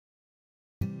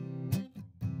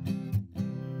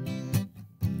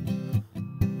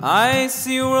I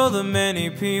see a world of many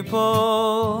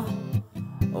people,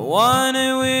 one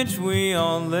in which we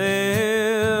all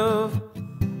live,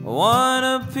 one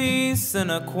of peace and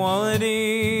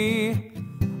equality,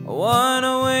 one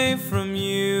away from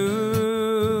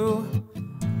you.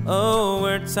 Oh,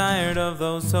 we're tired of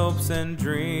those hopes and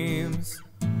dreams,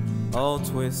 all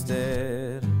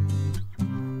twisted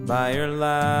by your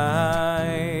lies.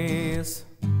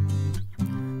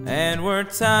 And we're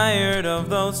tired of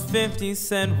those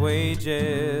 50-cent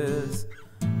wages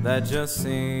that just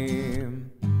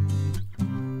seem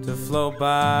to flow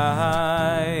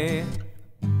by.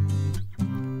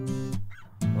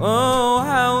 Oh,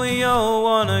 how we all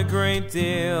want a great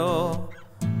deal,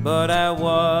 but at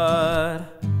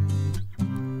what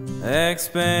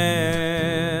expense?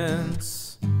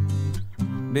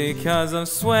 Because of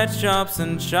sweatshops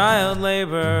and child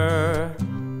labor,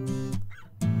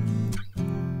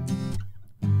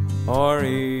 or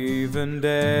even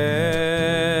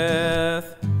death.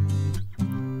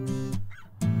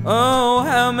 Oh,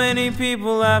 how many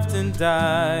people have to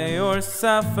die or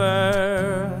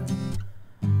suffer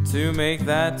to make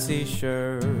that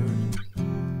t-shirt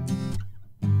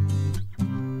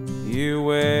you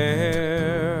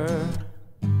wear,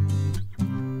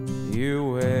 you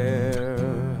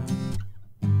wear.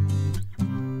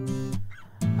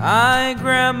 I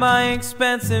grab my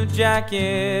expensive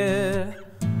jacket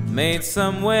made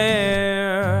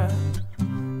somewhere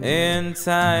in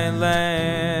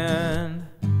Thailand,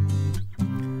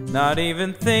 not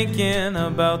even thinking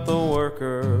about the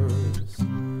workers.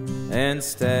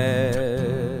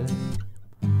 Instead,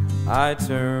 I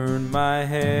turn my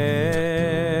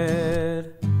head,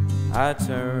 I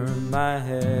turn my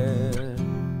head.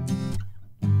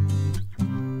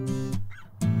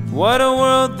 What a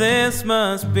world this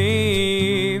must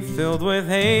be, filled with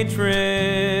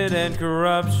hatred and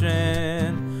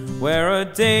corruption, where a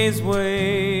day's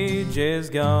wage is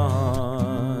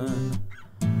gone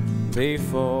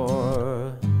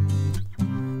before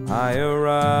I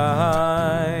arrive.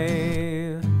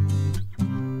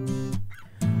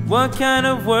 What kind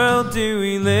of world do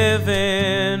we live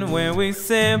in, where we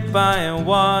sit by and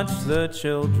watch the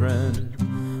children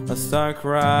start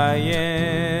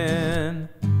crying,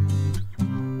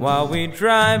 while we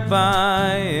drive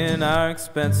by in our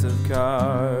expensive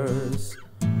cars,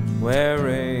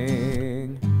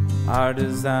 wearing our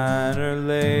designer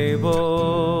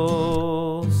labels?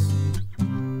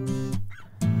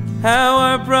 How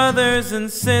our brothers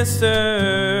and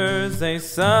sisters, they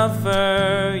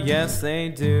suffer, yes they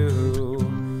do.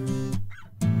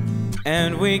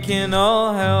 And we can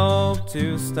all help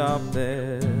to stop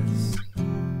this,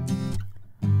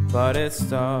 but it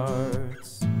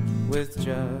starts with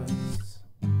just